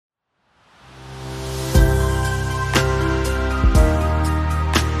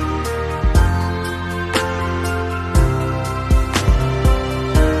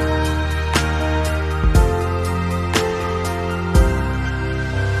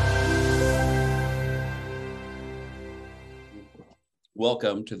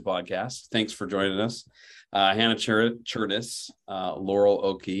welcome to the podcast. Thanks for joining us. Hannah Churtis, Laurel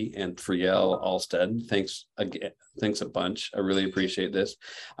Oakey, and Trielle Alstead. Thanks again. Thanks a bunch. I really appreciate this.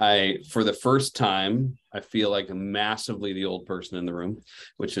 For the first time, I feel like massively the old person in the room,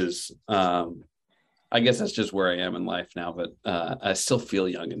 which is, I guess that's just where I am in life now, but I still feel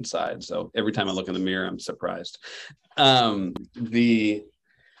young inside. So every time I look in the mirror, I'm surprised. The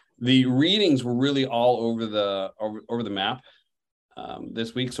readings were really all over the map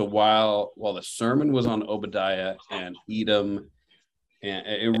this week. So while the sermon was on Obadiah and Edom, and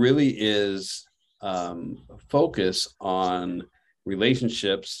it really is a focus on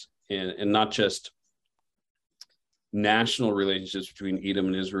relationships and not just national relationships between Edom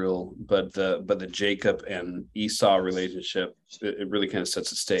and Israel, but the Jacob and Esau relationship. It really kind of sets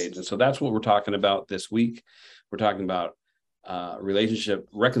the stage. And so that's what we're talking about this week. We're talking about relationship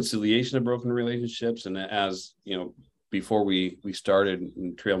reconciliation of broken relationships. And as you know, before we started,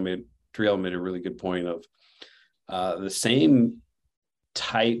 Trielle made a really good point of the same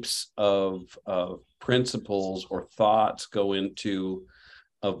types of principles or thoughts go into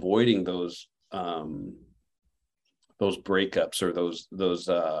avoiding those breakups or those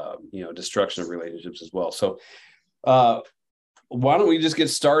destruction of relationships as well. So why don't we just get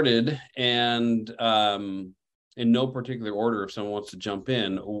started, and in no particular order, if someone wants to jump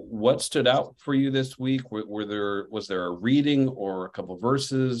in, what stood out for you this week? Was there a reading or a couple of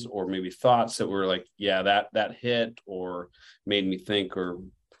verses or maybe thoughts that were like, yeah, that hit or made me think, or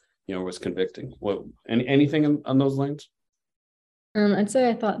was convicting? Anything on those lines? I'd say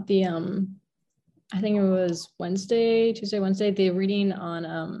I thought I think it was Tuesday, Wednesday, the reading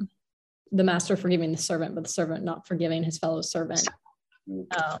on the master forgiving the servant, but the servant not forgiving his fellow servant.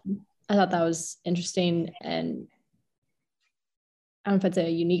 I thought that was interesting, and I don't know if I'd say a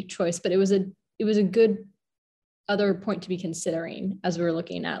unique choice, but it was a good other point to be considering as we were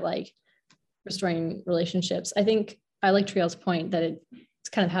looking at like restoring relationships. I think I like Trielle's point that it's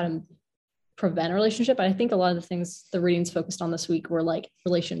kind of how to prevent a relationship. But I think a lot of the things the readings focused on this week were like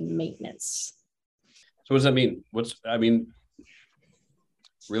relation maintenance. So what does that mean?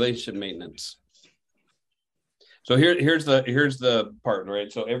 Relationship maintenance. So here's the part,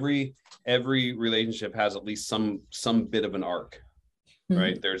 right? So every relationship has at least some bit of an arc,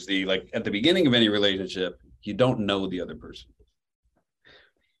 right? Mm-hmm. There's at the beginning of any relationship, you don't know the other person,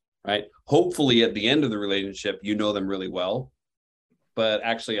 right? Hopefully at the end of the relationship, you know them really well, but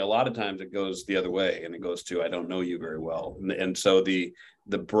actually a lot of times it goes the other way, and it goes to, I don't know you very well. And so the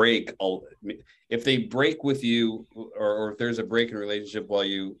break, if they break with you, or if there's a break in a relationship while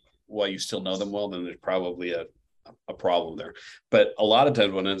you still know them well, then there's probably a problem there. But a lot of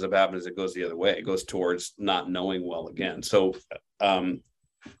times what ends up happening is it goes the other way. It goes towards not knowing well again. So the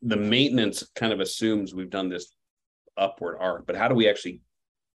maintenance kind of assumes we've done this upward arc, but how do we actually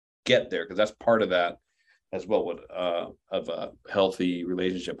get there? Because that's part of that as well, of a healthy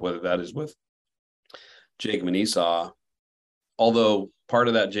relationship, whether that is with Jacob and Esau. Although part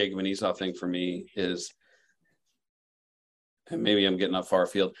of that Jacob and Esau thing for me is, and maybe I'm getting off far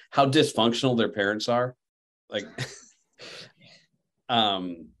afield, how dysfunctional their parents are. Like, I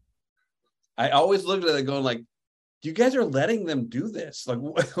always looked at it going like, you guys are letting them do this. Like,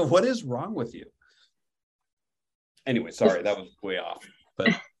 what is wrong with you? Anyway, sorry, that was way off.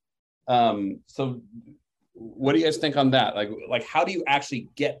 But so what do you guys think on that? Like, how do you actually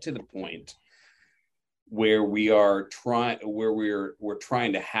get to the point where we're trying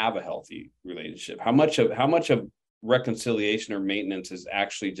to have a healthy relationship? How much of reconciliation or maintenance is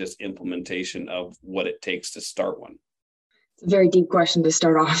actually just implementation of what it takes to start one? It's a very deep question to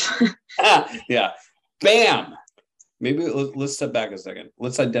start off. Yeah. Bam. Maybe let's step back a second.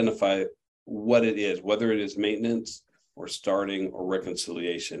 Let's identify what it is, whether it is maintenance or starting or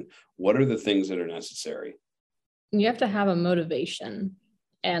reconciliation. What are the things that are necessary? You have to have a motivation,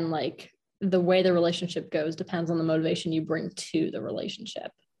 and like the way the relationship goes depends on the motivation you bring to the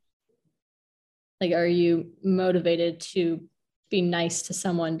relationship. Like, are you motivated to be nice to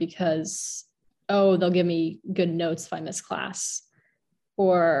someone because, they'll give me good notes if I miss class?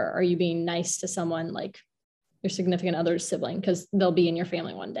 Or are you being nice to someone like your significant other's sibling because they'll be in your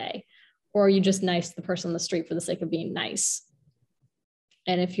family one day? Or are you just nice to the person on the street for the sake of being nice?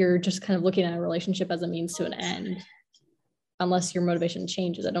 And if you're just kind of looking at a relationship as a means to an end, unless your motivation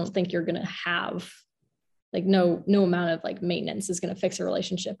changes, I don't think you're going to have like no amount of like maintenance is going to fix a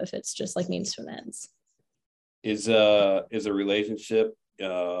relationship if it's just like means to an ends. Is a relationship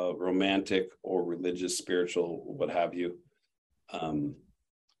romantic or religious, spiritual, what have you,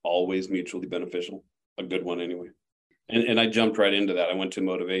 always mutually beneficial? A good one anyway. And I jumped right into that. I went to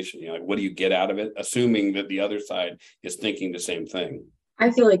motivation. You know, like, what do you get out of it? Assuming that the other side is thinking the same thing.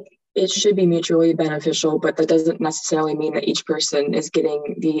 I feel like it should be mutually beneficial, but that doesn't necessarily mean that each person is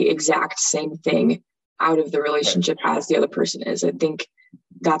getting the exact same thing out of the relationship as the other person is. I think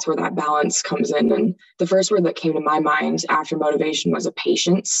that's where that balance comes in. And the first word that came to my mind after motivation was a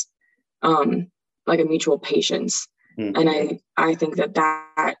patience, like a mutual patience. And I think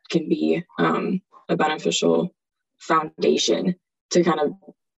that can be a beneficial foundation to kind of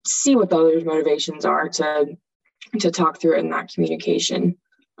see what the other's motivations are, to talk through it in that communication.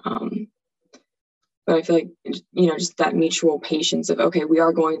 But I feel like, you know, just that mutual patience of, okay, we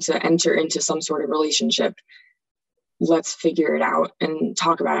are going to enter into some sort of relationship. Let's figure it out and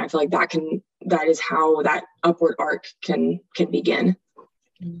talk about it. I feel like that is how that upward arc can begin.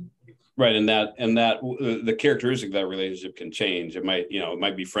 Right. And that the characteristic of that relationship can change. It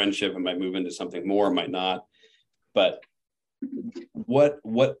might be friendship. It might move into something more, it might not. But what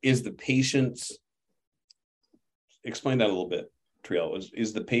is the patience? Explain that a little bit, Trielle.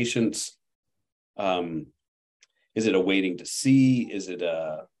 Is the patience, is it a waiting to see? Is it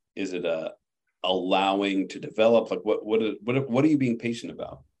a allowing to develop? Like what are you being patient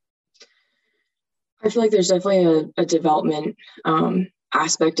about? I feel like there's definitely a development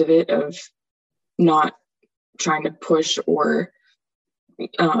aspect of it, of not trying to push or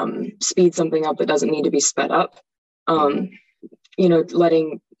speed something up that doesn't need to be sped up. You know,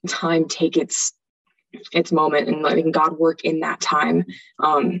 letting time take its moment and letting God work in that time,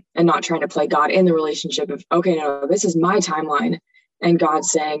 and not trying to play God in the relationship of, okay, no, this is my timeline, and God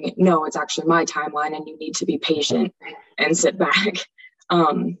saying, no, it's actually my timeline and you need to be patient and sit back.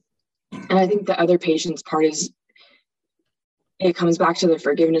 And I think the other patience part is, it comes back to the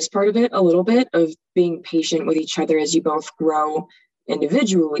forgiveness part of it a little bit, of being patient with each other as you both grow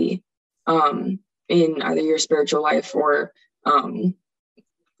individually, in either your spiritual life or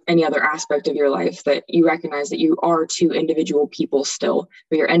any other aspect of your life, that you recognize that you are two individual people still,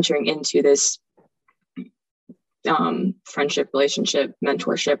 but you're entering into this friendship, relationship,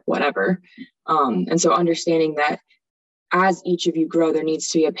 mentorship, whatever. And so understanding that as each of you grow, there needs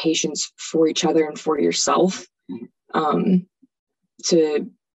to be a patience for each other and for yourself, to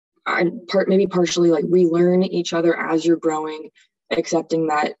maybe partially like relearn each other as you're growing, accepting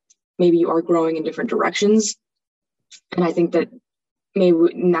that maybe you are growing in different directions. And I think that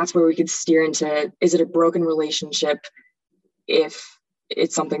and that's where we could steer into, is it a broken relationship if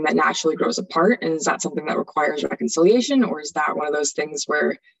it's something that naturally grows apart? And is that something that requires reconciliation? Or is that one of those things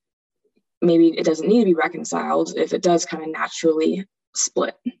where maybe it doesn't need to be reconciled if it does kind of naturally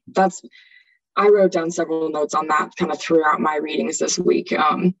split? I wrote down several notes on that kind of throughout my readings this week.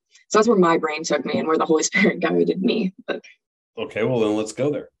 So that's where my brain took me and where the Holy Spirit guided me. But okay, well then let's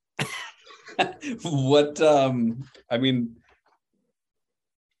go there.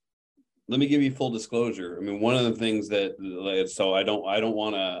 Let me give you full disclosure. I mean, one of the things that, so I don't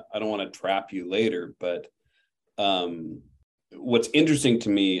want to trap you later, but what's interesting to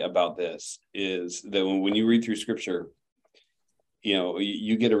me about this is that when you read through Scripture, you know,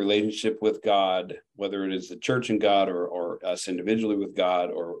 you get a relationship with God, whether it is the church and God or us individually with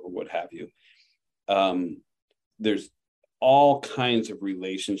God or what have you. There's all kinds of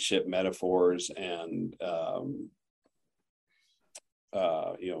relationship metaphors and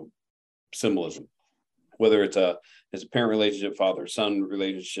symbolism, whether it's a parent relationship, father-son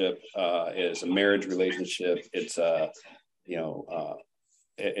relationship, it's a marriage relationship, it's a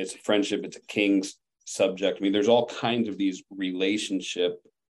friendship, it's a king's subject. I mean, there's all kinds of these relationship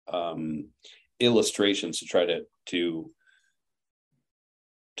illustrations to try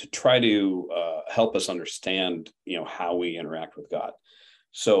to help us understand, you know, how we interact with God.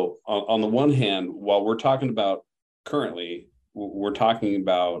 So on the one hand, while we're talking about currently, we're talking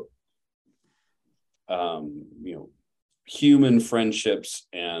about human friendships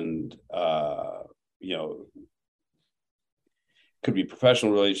and could be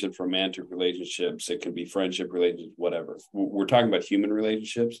professional relationships, romantic relationships, it could be friendship relationships, whatever. We're talking about human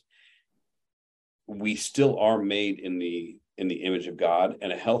relationships. We still are made in the image of God,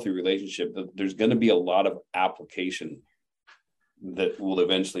 and a healthy relationship, there's going to be a lot of application that will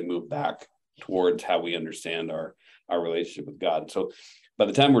eventually move back towards how we understand our relationship with God. So by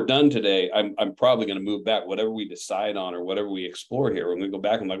the time we're done today, I'm probably going to move back. Whatever we decide on or whatever we explore here, we're going to go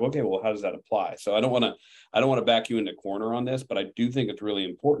back and like, okay, well, how does that apply? So I don't want to back you into a corner on this, but I do think it's really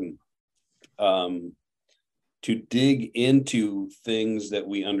important to dig into things that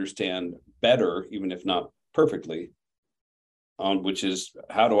we understand better, even if not perfectly, on which is,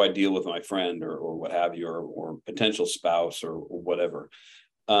 how do I deal with my friend or what have you, or potential spouse or whatever.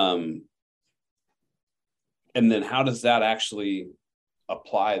 And then how does that actually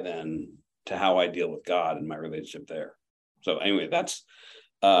apply then to how I deal with God and my relationship there? So anyway, that's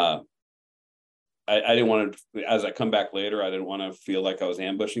I didn't want to, as I come back later, I didn't want to feel like I was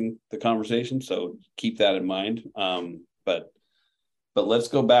ambushing the conversation. So keep that in mind. But let's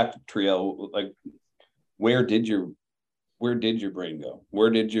go back to Trielle. Like, where did your brain go? Where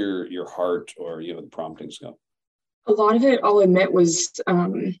did your heart or the promptings go? A lot of it, I'll admit, was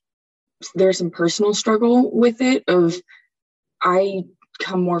there's some personal struggle with it. I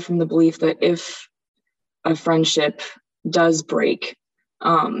come more from the belief that if a friendship does break,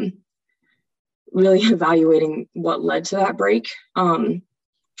 really evaluating what led to that break. And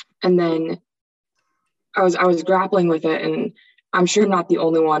then I was grappling with it, and I'm sure I'm not the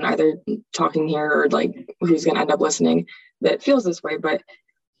only one either talking here or like who's going to end up listening that feels this way, but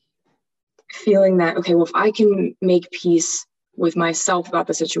feeling that, okay, well, if I can make peace with myself about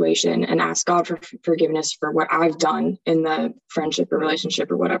the situation and ask God for forgiveness for what I've done in the friendship or relationship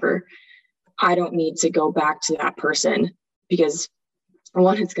or whatever, I don't need to go back to that person, because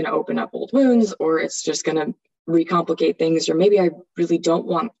one, it's going to open up old wounds, or it's just going to recomplicate things, or maybe I really don't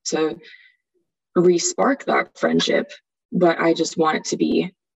want to re-spark that friendship, but I just want it to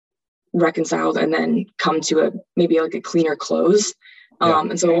be reconciled and then come to maybe like a cleaner close. Yeah.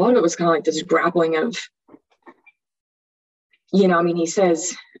 And so a lot of it was kind of like this grappling of, he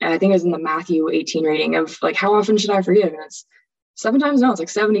says, I think it was in the Matthew 18 reading of like, how often should I forgive? And it's 7 times, no, it's like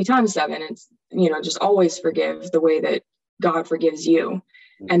 70 times 7. It's, just always forgive the way that God forgives you.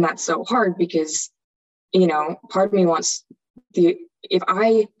 And that's so hard because, part of me wants if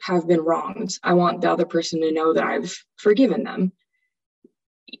I have been wronged, I want the other person to know that I've forgiven them.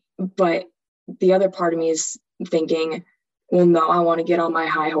 But the other part of me is thinking, well, no, I want to get on my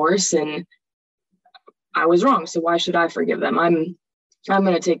high horse and I was wrong. So why should I forgive them? I'm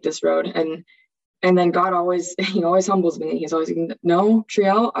going to take this road. And then God always humbles me. He's always like, no,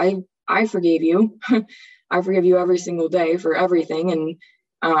 Trielle, I forgave you. I forgive you every single day for everything. And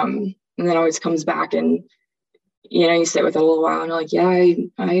then always comes back and, you sit with it a little while and you're like,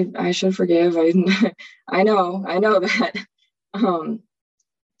 yeah, I should forgive. I know that.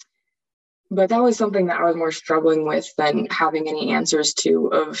 But that was something that I was more struggling with than having any answers to,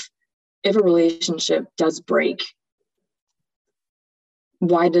 of if a relationship does break,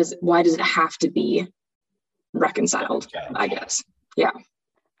 why does it have to be reconciled, I guess. Yeah.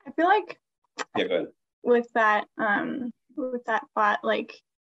 I feel like go ahead. With that thought, like,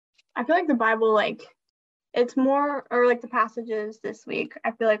 I feel like the Bible, like, it's more, or like the passages this week,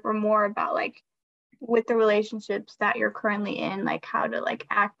 I feel like we're more about like with the relationships that you're currently in, like how to like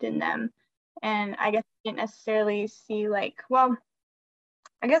act in them. And I guess I didn't necessarily see like, well,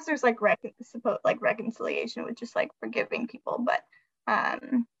 I guess there's like reconciliation with just like forgiving people, but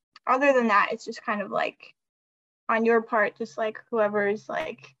other than that, it's just kind of like on your part, just like whoever's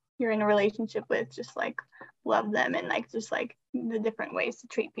like you're in a relationship with, just like love them and like just like the different ways to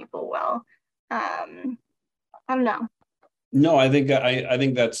treat people well. I don't know. No, I think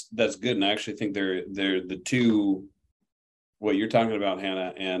that's good, and I actually think they're the two. What you're talking about,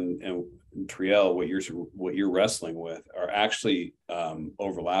 Hannah, and Trielle, what you're wrestling with are actually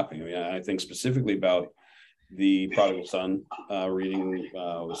overlapping. I mean, I think specifically about the prodigal son reading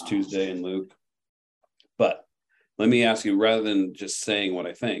was Tuesday in Luke. But let me ask you, rather than just saying what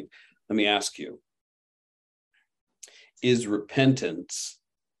I think, let me ask you: is repentance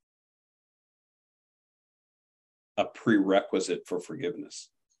a prerequisite for forgiveness?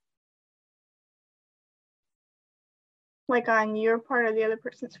 Like on your part or the other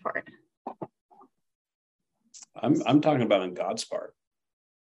person's part? I'm talking about on God's part,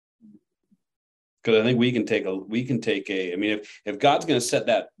 because I think we can take a. I mean, if God's going to set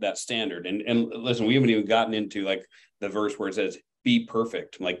that standard, and listen, we haven't even gotten into like the verse where it says be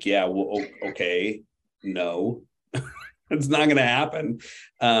perfect. I'm like, yeah, well, okay, no, it's not going to happen.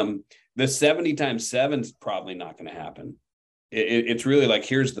 The 70 times 7 is probably not going to happen. It's really like,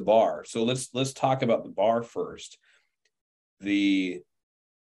 here's the bar. So let's talk about the bar first.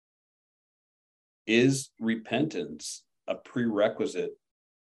 Is repentance a prerequisite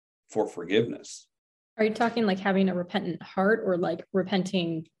for forgiveness? Are you talking like having a repentant heart, or like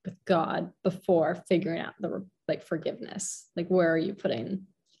repenting with God before figuring out the like forgiveness? Like, where are you putting?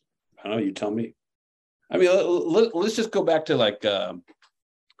 I don't know. You tell me. I mean, let's just go back to like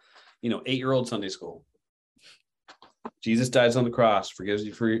 8-year-old Sunday school. Jesus dies on the cross, forgives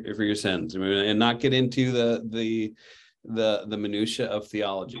you for your sins, and not get into the minutia of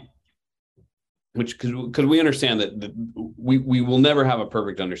theology, which because we understand that we will never have a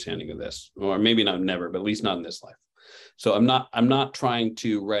perfect understanding of this, or maybe not never, but at least not in this life. So I'm not trying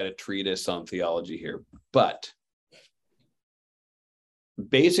to write a treatise on theology here, but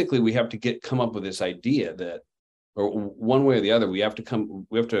basically we have to come up with this idea that, or one way or the other, we have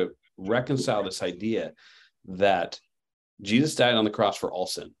to reconcile this idea that Jesus died on the cross for all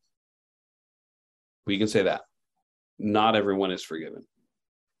sin. We can say that. Not everyone is forgiven.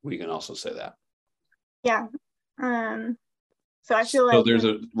 We can also say that. Yeah. So I feel like there's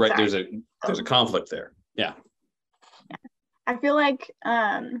a conflict there. Yeah. I feel like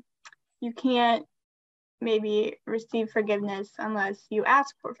you can't maybe receive forgiveness unless you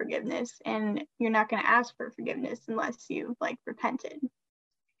ask for forgiveness, and you're not going to ask for forgiveness unless you've like repented.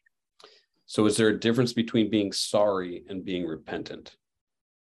 So is there a difference between being sorry and being repentant?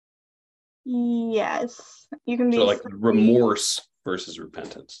 Yes, you can be. So like remorse versus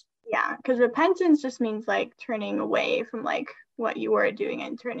repentance. Yeah, because repentance just means like turning away from like what you were doing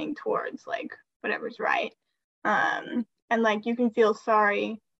and turning towards like whatever's right. And like you can feel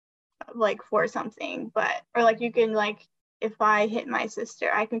sorry like for something, but or like you can like, if I hit my sister,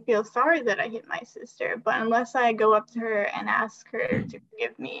 I can feel sorry that I hit my sister, but unless I go up to her and ask her to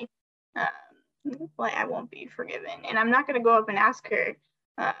forgive me, like I won't be forgiven. And I'm not going to go up and ask her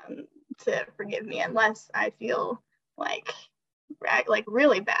to forgive me unless I feel like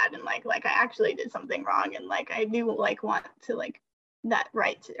really bad and like I actually did something wrong, and like I do like want to like that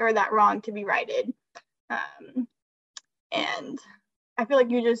right or that wrong to be righted. And I feel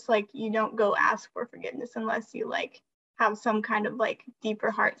like you just like, you don't go ask for forgiveness unless you like have some kind of like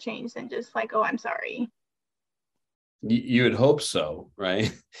deeper heart change than just like, oh, I'm sorry. You would hope so,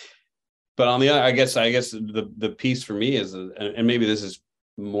 right? But on the other, I guess the piece for me is, and maybe this is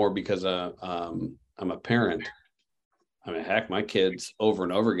more because I'm a parent. I mean, heck, my kids over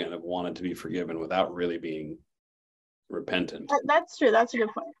and over again have wanted to be forgiven without really being repentant. That's true. That's a good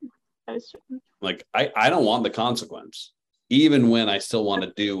point. That is true. Like I don't want the consequence, even when I still want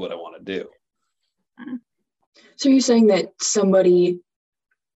to do what I want to do. So you're saying that somebody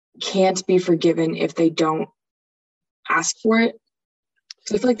can't be forgiven if they don't ask for it?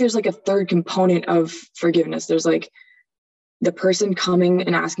 So I feel like there's like a third component of forgiveness. There's like the person coming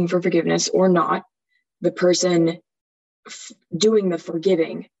and asking for forgiveness or not, the person doing the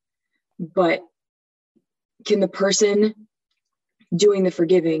forgiving, but can the person doing the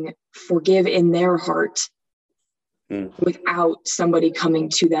forgiving forgive in their heart without somebody coming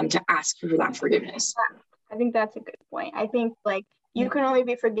to them to ask for that forgiveness? I think that's a good point. I think like you can only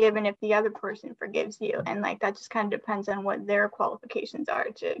be forgiven if the other person forgives you, and like that just kind of depends on what their qualifications are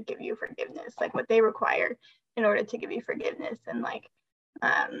to give you forgiveness, like what they require in order to give you forgiveness. And like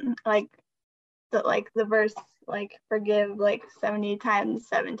the verse like forgive like 70 times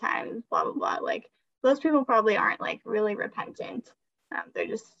 7 times blah blah blah, like those people probably aren't like really repentant. They're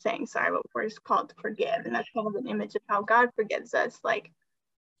just saying sorry, but we're just called to forgive, and that's kind of an image of how God forgives us. Like,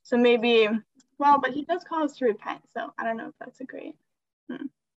 so maybe, well, but he does call us to repent, so I don't know if that's a great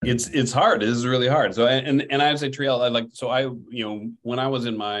It's hard. It is really hard. So and I would say, Trielle, when I was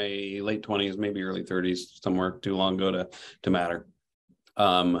in my late 20s, maybe early 30s, somewhere too long ago to matter,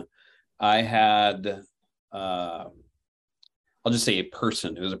 I had I'll just say a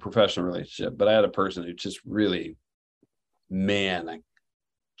person. It was a professional relationship, but I had a person who just really, man, I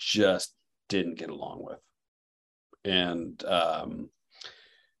just didn't get along with. And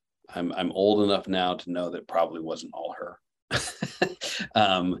I'm old enough now to know that probably wasn't all her.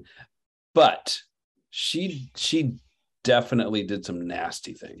 But she definitely did some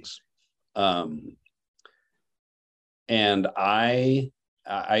nasty things. And I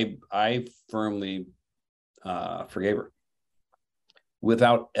firmly forgave her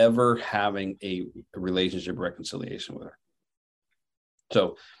without ever having a relationship reconciliation with her.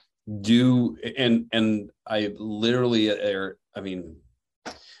 So and I literally,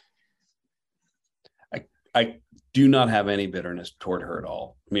 I do not have any bitterness toward her at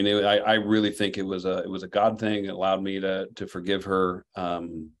all. I mean, I really think it was a God thing. It allowed me to forgive her.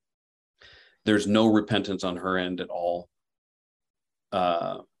 There's no repentance on her end at all.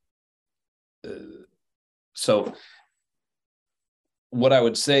 So what I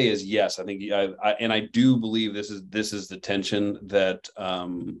would say is, yes, I think I do believe this is the tension that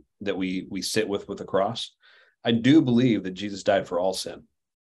we sit with the cross. I do believe that Jesus died for all sin.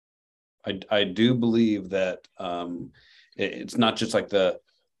 I do believe that it's not just like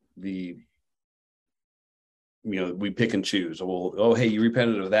we pick and choose. Well, oh, hey, you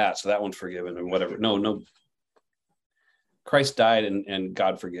repented of that, so that one's forgiven and whatever. No. Christ died and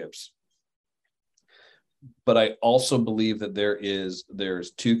God forgives. But I also believe that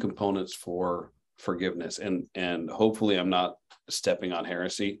there's two components for forgiveness, and hopefully I'm not stepping on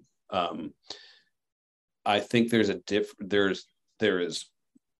heresy. I think there is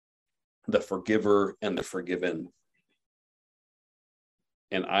the forgiver and the forgiven.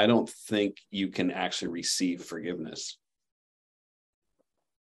 And I don't think you can actually receive forgiveness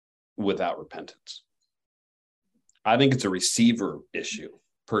without repentance. I think it's a receiver issue,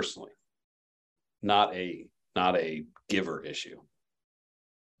 personally, not a giver issue.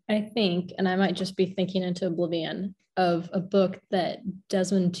 I think, and I might just be thinking into oblivion, of a book that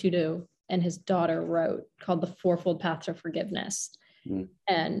Desmond Tutu and his daughter wrote called The Fourfold Path to Forgiveness. Mm.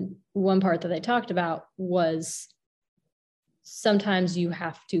 And one part that they talked about was sometimes you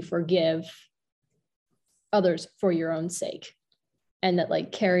have to forgive others for your own sake. And that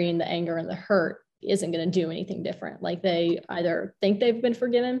like carrying the anger and the hurt isn't going to do anything different. Like they either think they've been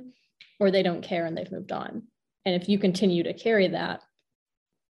forgiven or they don't care and they've moved on. And if you continue to carry that,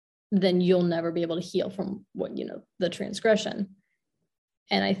 then you'll never be able to heal from what, the transgression.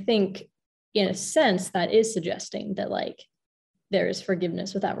 And I think in a sense that is suggesting that like there is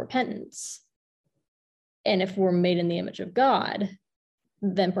forgiveness without repentance. And if we're made in the image of God,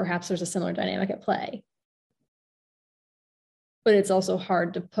 then perhaps there's a similar dynamic at play. But it's also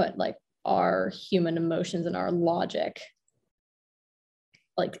hard to put like our human emotions and our logic,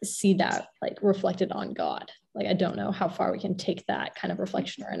 like see that like reflected on God. Like, I don't know how far we can take that kind of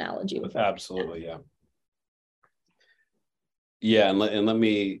reflection or analogy. Absolutely. Yeah. Yeah. And let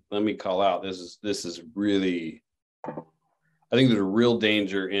me call out, this is really, I think there's a real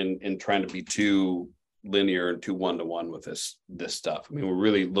danger in trying to be too linear and too one-to-one with this stuff. I mean, we're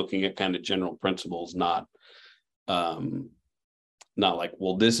really looking at kind of general principles, not like,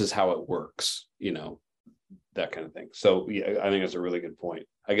 well, this is how it works, that kind of thing. So yeah, I think that's a really good point.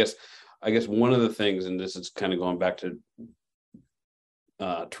 I guess one of the things, and this is kind of going back to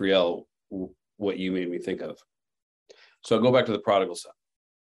Trielle, what you made me think of. So I'll go back to the prodigal son.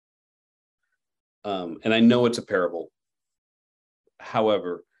 And I know it's a parable.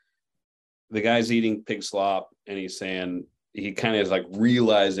 However, the guy's eating pig slop and he's saying, he kind of is like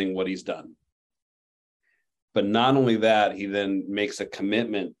realizing what he's done. But not only that, he then makes a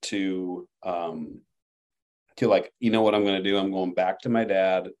commitment to like, you know what I'm going to do? I'm going back to my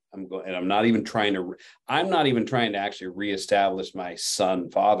dad. I'm not even trying to actually reestablish my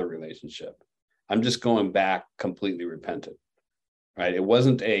son-father relationship. I'm just going back completely repentant, right? It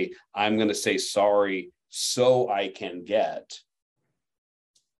wasn't I'm going to say sorry so I can get,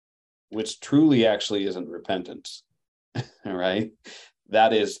 which truly actually isn't repentance, all right?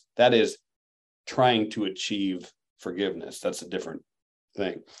 That is trying to achieve forgiveness. That's a different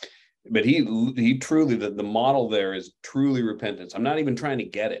thing. But he truly, the model there is truly repentance. I'm not even trying to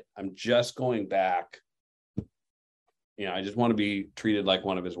get it. I'm just going back. I just want to be treated like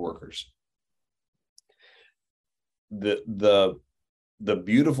one of his workers. The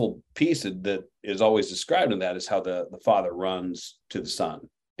beautiful piece that is always described in that is how the father runs to the son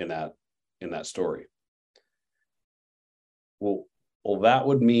in that story. Well, that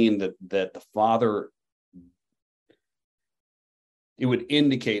would mean that the father, it would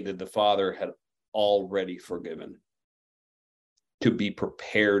indicate that the father had already forgiven, to be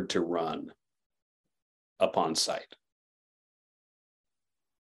prepared to run upon sight.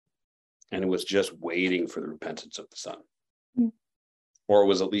 And it was just waiting for the repentance of the son, or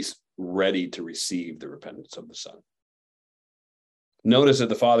was at least ready to receive the repentance of the son. Notice that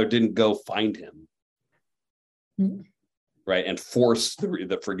the father didn't go find him, right, and force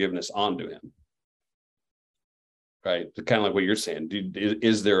the forgiveness onto him. Right, kind of like what you're saying.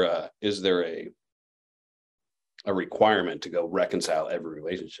 Is there a requirement to go reconcile every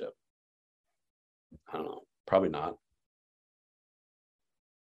relationship? I don't know. Probably not.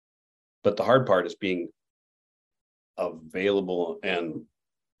 But the hard part is being available and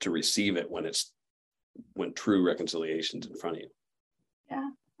to receive it when true reconciliation's in front of you.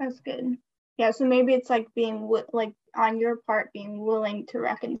 Yeah, that's good. Yeah, so maybe it's like being like on your part being willing to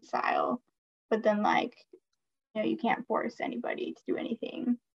reconcile, but then like, you can't force anybody to do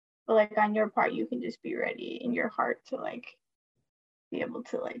anything. But like on your part, you can just be ready in your heart to like be able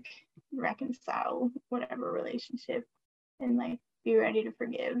to like reconcile whatever relationship and like be ready to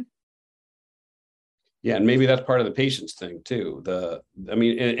forgive. Yeah, and maybe that's part of the patience thing too. And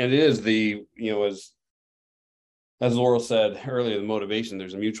it is as Laurel said earlier, the motivation,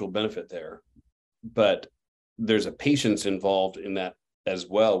 there's a mutual benefit there. But there's a patience involved in that as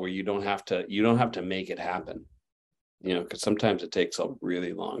well, where you don't have to make it happen. Because sometimes it takes a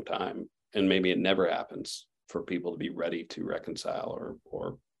really long time, and maybe it never happens for people to be ready to reconcile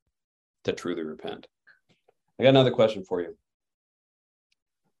or to truly repent. I got another question for you.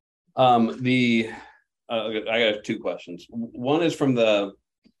 I got two questions. One is from the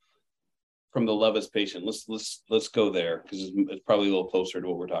from the love is patient. Let's go there, because it's probably a little closer to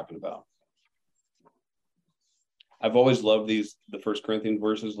what we're talking about. I've always loved the 1 Corinthians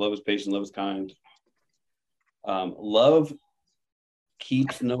verses. Love is patient, love is kind. Love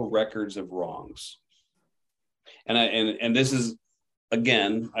keeps no records of wrongs. And this is,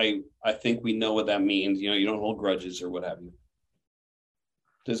 again, I think we know what that means. You don't hold grudges or what have you.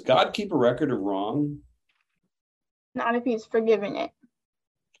 Does God keep a record of wrong? Not if he's forgiven it.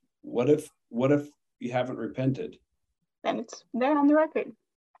 What if you haven't repented? Then it's there on the record.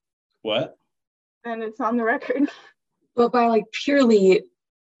 What? Then it's on the record. But by like purely,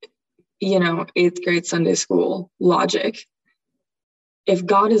 8th grade Sunday school logic, if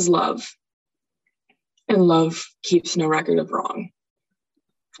God is love and love keeps no record of wrong,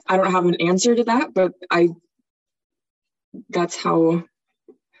 I don't have an answer to that, but I think that's how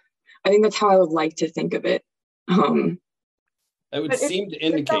I would like to think of it. That would seem to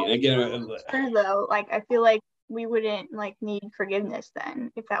indicate, again, true though, like I feel like we wouldn't like need forgiveness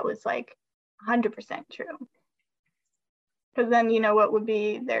then if that was like 100% true. Because then what would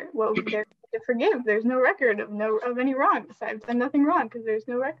be there to forgive? There's no record of any wrongs. I've done nothing wrong because there's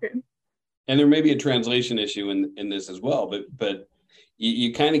no record. And there may be a translation issue in this as well, but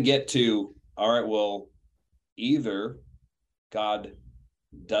you kind of get to, all right, well, either God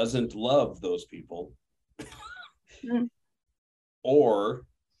doesn't love those people or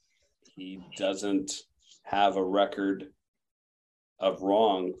he doesn't have a record of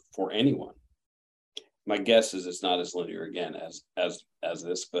wrong for anyone. My guess is it's not as linear again as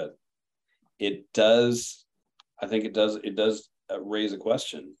this, but it does raise a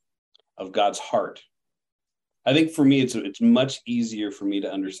question of God's heart. I think for me, it's much easier for me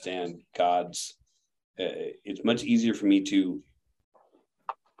to understand God's. It's much easier for me to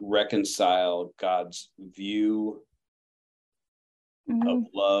reconcile God's view of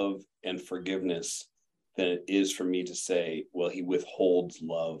love and forgiveness than it is for me to say, well, he withholds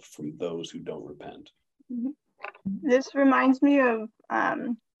love from those who don't repent. This reminds me of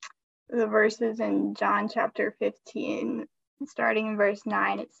the verses in John chapter 15, starting in verse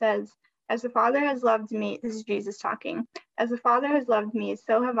 9. It says, as the Father has loved me, this is Jesus talking, as the Father has loved me,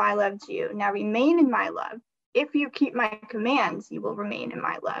 so have I loved you. Now remain in my love. If you keep my commands, you will remain in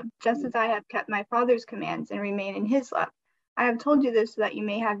my love, just as I have kept my Father's commands and remain in his love. I have told you this so that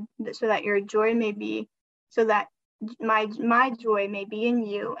your joy may be, so that my joy may be in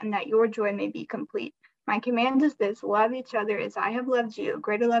you, and that your joy may be complete. My command is this: love each other as I have loved you.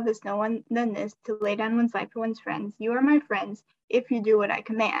 Greater love is no one than this, to lay down one's life for one's friends. You are my friends if you do what I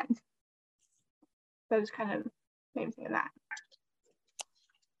command. So it's kind of made me think of that.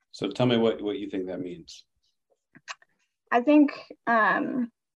 So tell me what you think that means. I think,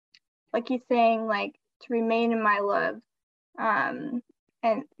 like he's saying, like to remain in my love, and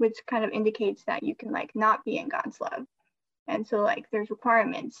which kind of indicates that you can like not be in God's love. And so like there's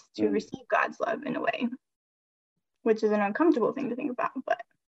requirements to receive God's love in a way, which is an uncomfortable thing to think about. But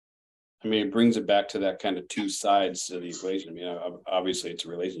I mean, it brings it back to that kind of two sides to the equation. I mean, obviously it's a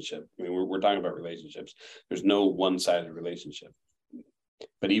relationship. I mean, we're talking about relationships. There's no one-sided relationship.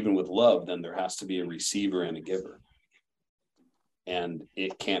 But even with love, then there has to be a receiver and a giver. And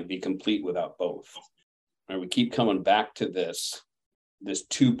it can't be complete without both. And we keep coming back to this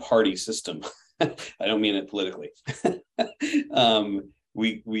two-party system. I don't mean it politically.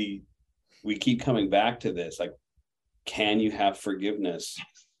 We keep coming back to this. Like, can you have forgiveness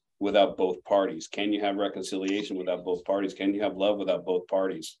without both parties? Can you have reconciliation without both parties? Can you have love without both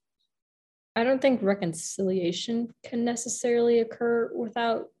parties? I don't think reconciliation can necessarily occur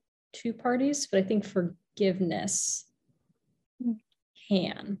without two parties, but I think forgiveness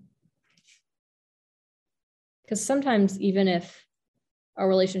can. Because sometimes even if a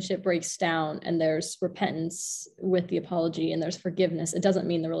relationship breaks down and there's repentance with the apology and there's forgiveness, it doesn't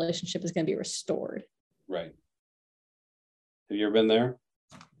mean the relationship is going to be restored. Right. Have you ever been there?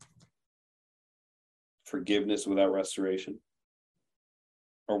 Forgiveness without restoration?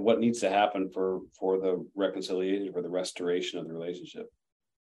 Or what needs to happen for the reconciliation, for the restoration of the relationship?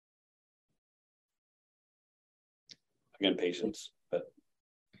 Again, patience. But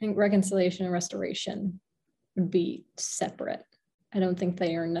I think reconciliation and restoration would be separate. I don't think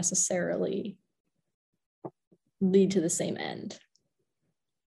they are necessarily lead to the same end.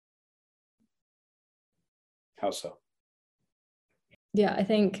 How so? Yeah, I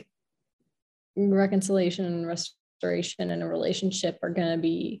think reconciliation and restoration in a relationship are going to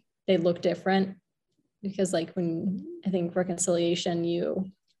be, they look different, because like when I think reconciliation,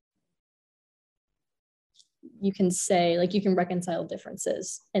 you can say like you can reconcile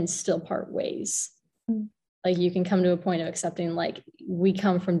differences and still part ways. Like you can come to a point of accepting, like, we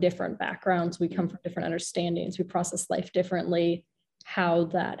come from different backgrounds, we come from different understandings, we process life differently. How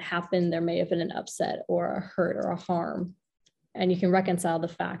that happened, there may have been an upset or a hurt or a harm. And you can reconcile the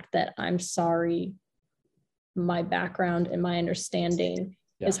fact that I'm sorry, my background and my understanding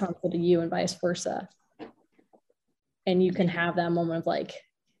is harmful to you and vice versa. And you can have that moment of like,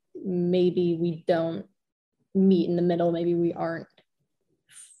 maybe we don't meet in the middle, maybe we aren't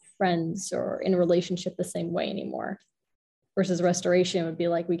friends or in a relationship the same way anymore. Versus restoration would be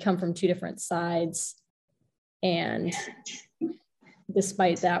like, we come from two different sides, and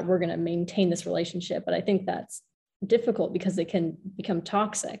despite that, we're going to maintain this relationship. But I think that's difficult because it can become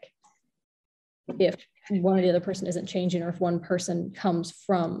toxic if one or the other person isn't changing, or if one person comes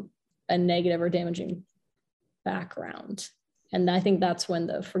from a negative or damaging background. And I think that's when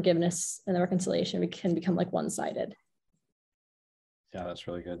the forgiveness and the reconciliation can become like one-sided. Yeah, that's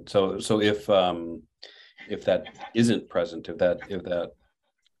really good. So if that isn't present, if that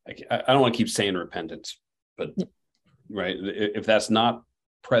I don't want to keep saying repentance, but right, if that's not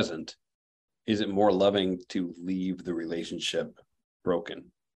present, is it more loving to leave the relationship broken?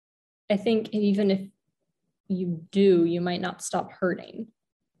 I think even if you do, you might not stop hurting.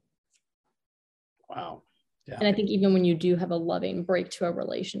 Wow. Yeah. And I think even when you do have a loving break to a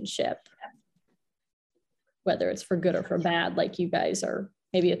relationship, whether it's for good or for bad, like you guys are,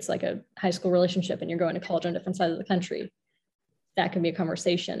 maybe it's like a high school relationship and you're going to college on different sides of the country, that can be a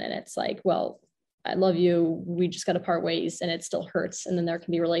conversation. And it's like, well, I love you, we just got to part ways, and it still hurts. And then there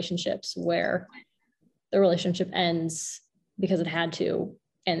can be relationships where the relationship ends because it had to,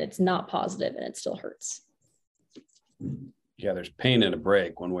 and it's not positive and it still hurts. Yeah, there's pain in a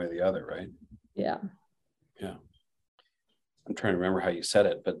break one way or the other, right? Yeah. Yeah. I'm trying to remember how you said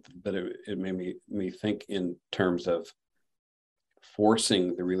it, but it made me think in terms of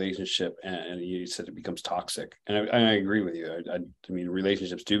forcing the relationship, and you said it becomes toxic. And I agree with you. I mean,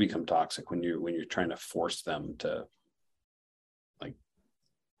 relationships do become toxic when you're trying to force them to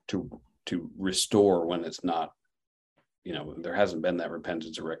to restore when it's not, there hasn't been that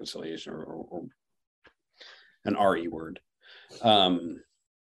repentance or reconciliation or an RE word.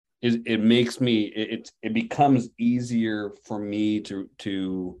 It makes me, it becomes easier for me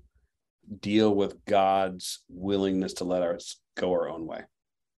to deal with God's willingness to let us go our own way.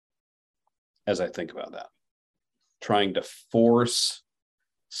 As I think about that, trying to force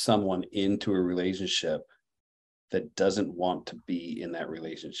someone into a relationship that doesn't want to be in that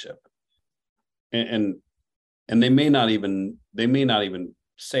relationship, and they may not even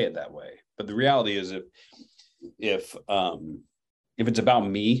say it that way, but the reality is if it's about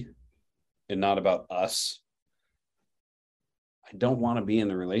me and not about us, I don't want to be in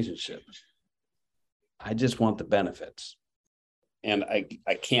the relationship. I just want the benefits. And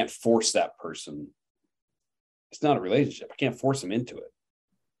I can't force that person. It's not a relationship. I can't force them into it.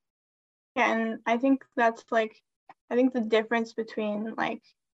 Yeah, and I think that's the difference between like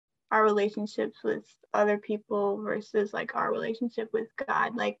our relationships with other people versus like our relationship with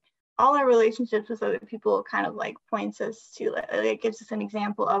God. Like all our relationships with other people kind of like points us to, it gives us an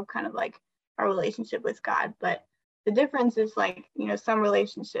example of kind of like our relationship with God. But the difference is like, some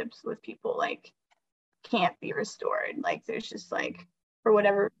relationships with people like can't be restored. Like there's just like, for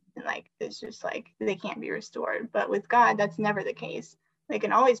whatever reason, like it's just like they can't be restored. But with God, that's never the case. They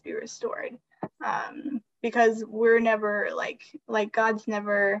can always be restored, because we're never like God's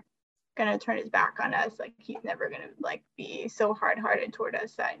never gonna turn his back on us. Like he's never gonna like be so hard-hearted toward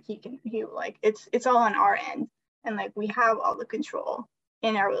us that he like it's all on our end, and like we have all the control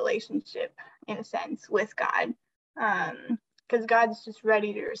in our relationship in a sense with God, because God's just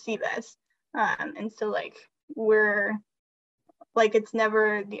ready to receive us, and so like we're like, it's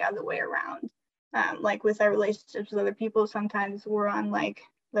never the other way around. Like with our relationships with other people, sometimes we're on like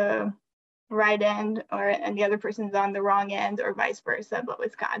the right end and the other person's on the wrong end, or vice versa. But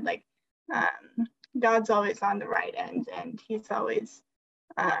with God, like God's always on the right end, and he's always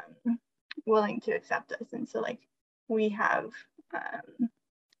willing to accept us. And so like we have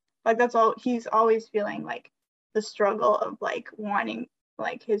like that's all, he's always feeling like the struggle of like wanting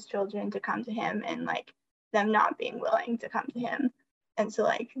like his children to come to him, and like them not being willing to come to him. And so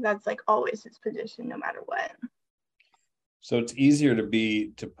like that's like always his position no matter what. So it's easier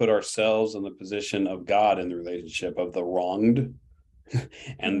to put ourselves in the position of God in the relationship, of the wronged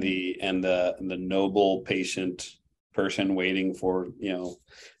and the noble, patient person waiting for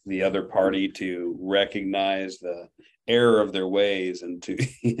the other party to recognize the error of their ways and to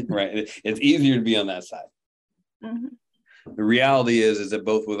right. It's easier to be on that side. Mm-hmm. The reality is that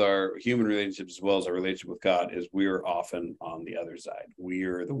both with our human relationships as well as our relationship with God, is we're often on the other side. We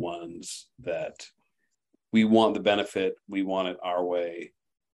are the ones that we want the benefit, we want it our way.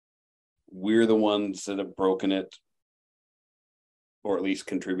 We're the ones that have broken it, or at least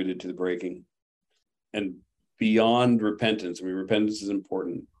contributed to the breaking. And beyond repentance, I mean, repentance is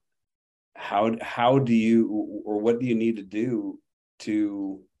important. How do you, or what do you need to do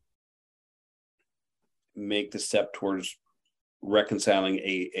to make the step towards reconciling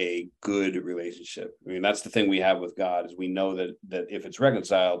a good relationship? I mean, that's the thing we have with God, is we know that if it's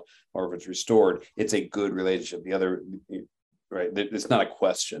reconciled or if it's restored, it's a good relationship. The other, right, it's not a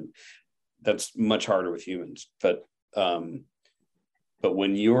question. That's much harder with humans. But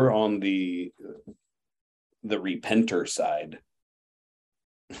when you're on the repenter side,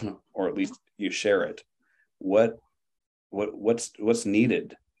 or at least you share it, what's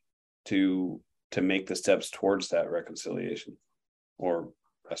needed to make the steps towards that reconciliation or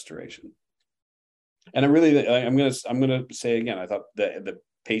restoration? And I'm gonna say again, I thought the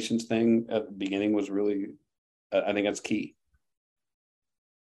patience thing at the beginning was really, I think that's key.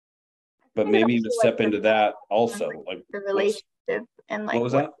 But maybe to step into that also, like the relationship, and like what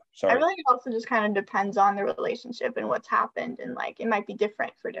was that? Sorry. I feel like it also just kind of depends on the relationship and what's happened, and like it might be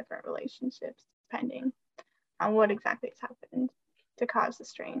different for different relationships depending on what exactly has happened to cause the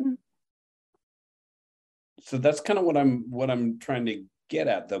strain. So that's kind of what I'm trying to get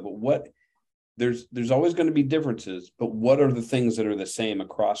at, though. But there's always going to be differences, but what are the things that are the same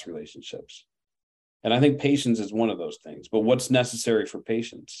across relationships? And I think patience is one of those things. But what's necessary for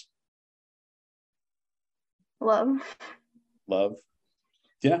patience? Love.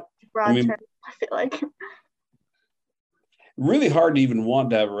 Yeah. Broad term, I feel like. Really hard to even want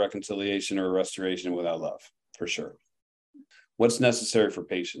to have a reconciliation or a restoration without love, for sure. What's necessary for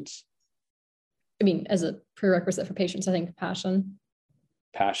patience? I mean, as a prerequisite for patience, I think compassion.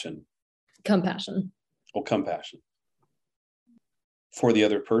 Compassion. Oh, compassion. For the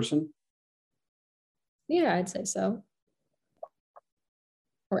other person? Yeah, I'd say so.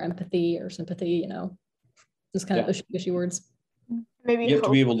 Or empathy or sympathy, just kind of wishy words. Maybe you have to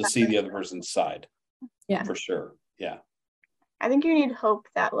be able to see the other person's side. Yeah, for sure. Yeah, I think you need hope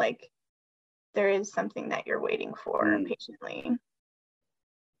that like there is something that you're waiting for patiently.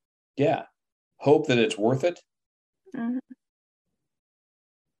 Yeah, hope that it's worth it. Mm-hmm.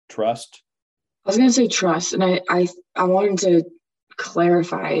 Trust. I was gonna say trust, and I wanted to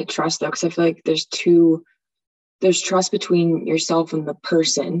clarify trust though, because I feel like there's trust between yourself and the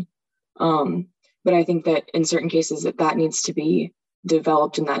person. But I think that in certain cases that needs to be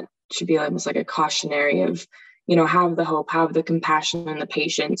developed, and that should be almost like a cautionary of, have the hope, have the compassion and the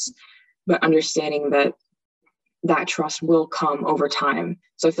patience, but understanding that trust will come over time.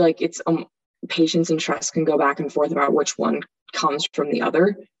 So I feel like it's patience and trust can go back and forth about which one comes from the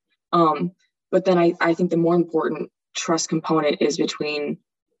other. But then I think the more important trust component is between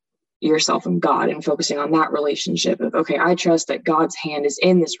yourself and God, and focusing on that relationship of, okay, I trust that God's hand is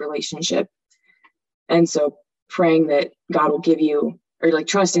in this relationship. And so praying that God will give you, or like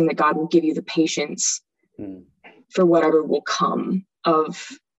trusting that God will give you the patience for whatever will come of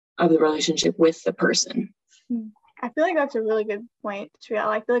the relationship with the person. I feel like that's a really good point, Trielle.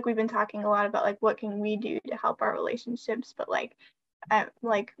 I feel like we've been talking a lot about like what can we do to help our relationships, but like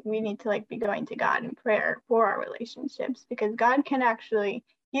we need to like be going to God in prayer for our relationships, because God can actually,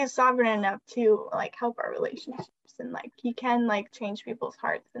 he is sovereign enough to like help our relationships, and like he can like change people's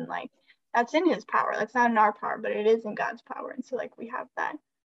hearts, and like that's in his power. That's not in our power, but it is in God's power. And so like we have that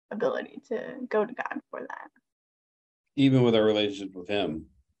ability to go to God for that. Even with our relationship with him,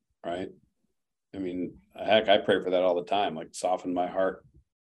 right? I mean, heck, I pray for that all the time. Like, soften my heart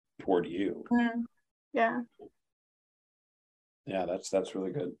toward you. Yeah. Yeah, that's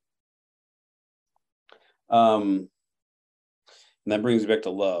really good. And that brings me back to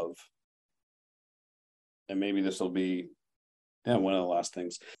love. And maybe this will be one of the last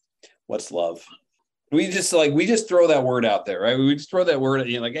things. What's love? We just throw that word out there, right? We just throw that word at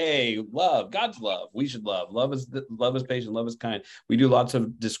you, like, hey, love, God's love. We should love. Love is patient. Love is kind. We do lots of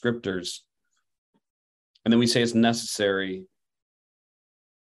descriptors, and then we say it's necessary.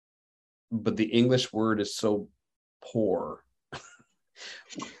 But the English word is so poor.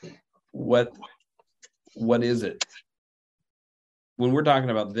 What is it? When we're talking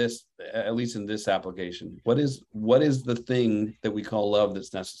about this, at least in this application, what is the thing that we call love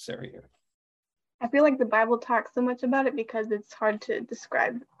that's necessary here? I feel like the Bible talks so much about it because it's hard to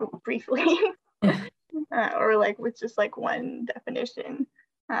describe briefly or like with just like one definition.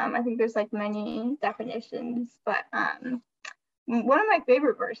 I think there's like many definitions, but one of my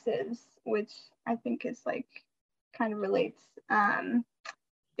favorite verses, which I think is like kind of relates,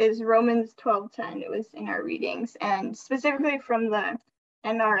 is Romans 12:10. It was in our readings, and specifically from the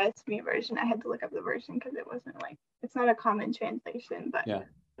NRSV version. I had to look up the version because it wasn't like, it's not a common translation, but Yeah.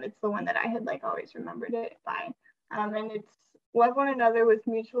 it's the one that I had like always remembered it by. And it's love one another with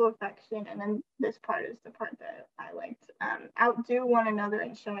mutual affection. And then this part is the part that I liked. Outdo one another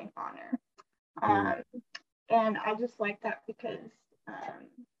in showing honor. And I just like that because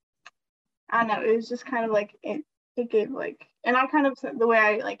I don't know, it was just kind of like it gave like, and I kind of, the way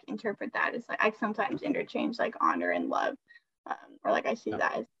I like interpret that is like I sometimes interchange like honor and love, or like I see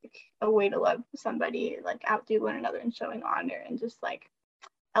that as like a way to love somebody, like outdo one another in showing honor, and just like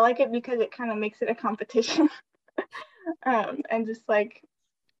I like it because it kind of makes it a competition. And just like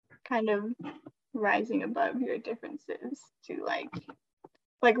kind of rising above your differences to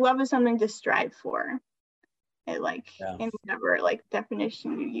like love is something to strive for. It like in whatever like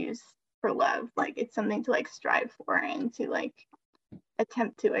definition you use for love, like it's something to like strive for and to like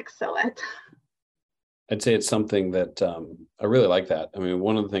attempt to excel at. I'd say it's something that I really like that. I mean,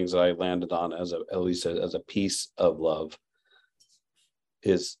 one of the things that I landed on as at least as a piece of love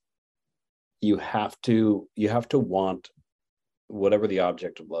is you have to want whatever the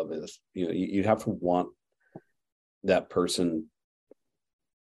object of love is. You know, you have to want that person.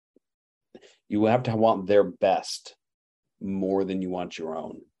 You have to want their best more than you want your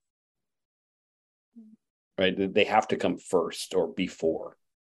own. Right? They have to come first or before.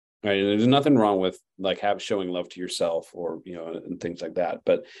 Right? And there's nothing wrong with like showing love to yourself or, you know, and things like that.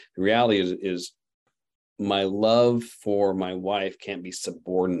 But the reality is my love for my wife can't be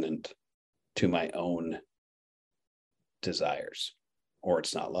subordinate to my own desires, or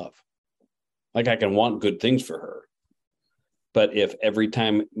it's not love. Like I can want good things for her, but if every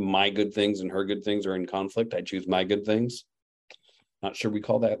time my good things and her good things are in conflict, I choose my good things, not sure we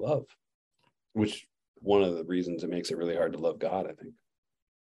call that love, which one of the reasons it makes it really hard to love God, I think.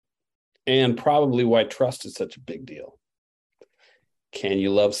 And probably why trust is such a big deal. Can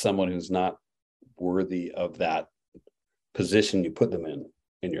you love someone who's not worthy of that position you put them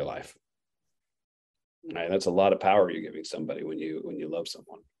in your life? Right? That's a lot of power you're giving somebody when you love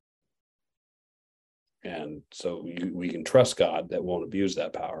someone. And so we can trust God that won't abuse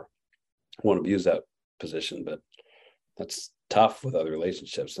that power, won't abuse that position, but that's tough with other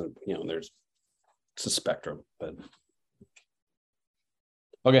relationships. And, you know, it's a spectrum, but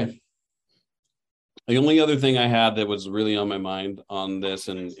okay. The only other thing I had that was really on my mind on this,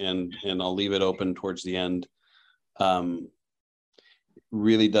 and I'll leave it open towards the end,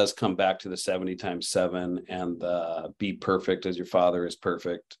 really does come back to the 70 times 7 and be perfect as your Father is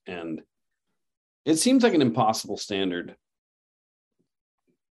perfect. And it seems like an impossible standard.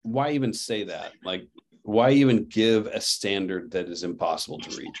 Why even say that? Like, why even give a standard that is impossible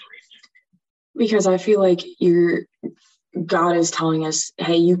to reach? Because I feel like God is telling us,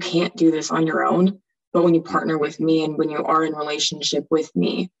 hey, you can't do this on your own, but when you partner with me and when you are in relationship with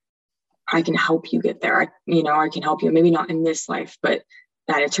me, I can help you get there. I can help you, maybe not in this life, but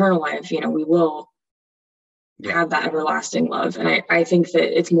that eternal life, we will have that everlasting love. And I think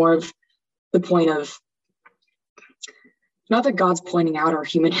that it's more of the point of, not that God's pointing out our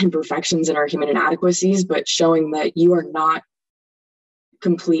human imperfections and our human inadequacies, but showing that you are not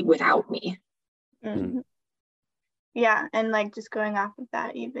complete without me. Mm-hmm. Yeah, and like just going off of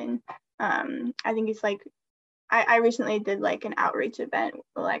that, even I think it's like I recently did like an outreach event,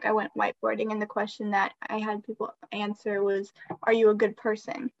 like I went whiteboarding, and the question that I had people answer was, are you a good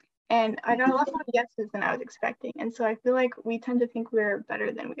person? And I got a lot more yeses than I was expecting. And so I feel like we tend to think we're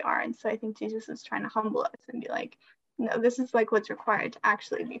better than we are. And so I think Jesus is trying to humble us and be like, no, this is like what's required to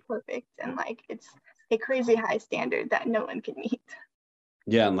actually be perfect. And like it's a crazy high standard that no one can meet.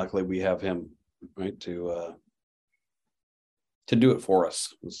 Yeah, and luckily we have him, right, to do it for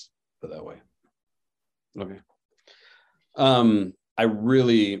us. Let's put it that way. Okay. I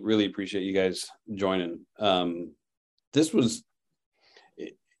really, really appreciate you guys joining. This was,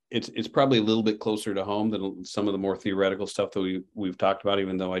 it's probably a little bit closer to home than some of the more theoretical stuff that we've talked about,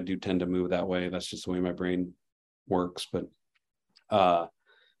 even though I do tend to move that way. That's just the way my brain works. But I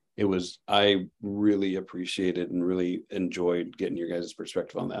really appreciated and really enjoyed getting your guys'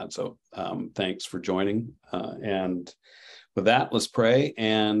 perspective on that. So thanks for joining. And with that, let's pray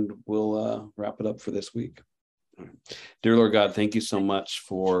and we'll wrap it up for this week. Dear Lord God, thank you so much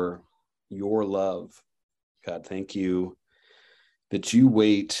for your love. God, thank you that you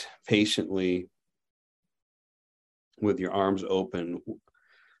wait patiently with your arms open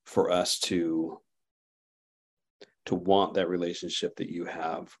for us to want that relationship that you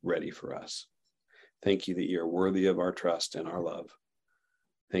have ready for us. Thank you that you're worthy of our trust and our love.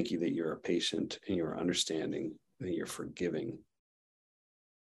 Thank you that you're patient and you're understanding, that you're forgiving.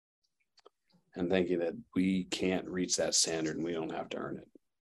 And thank you that we can't reach that standard and we don't have to earn it.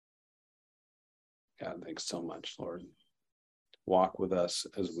 God, thanks so much, Lord. Walk with us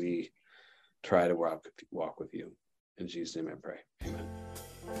as we try to walk with you. In Jesus' name I pray. Amen.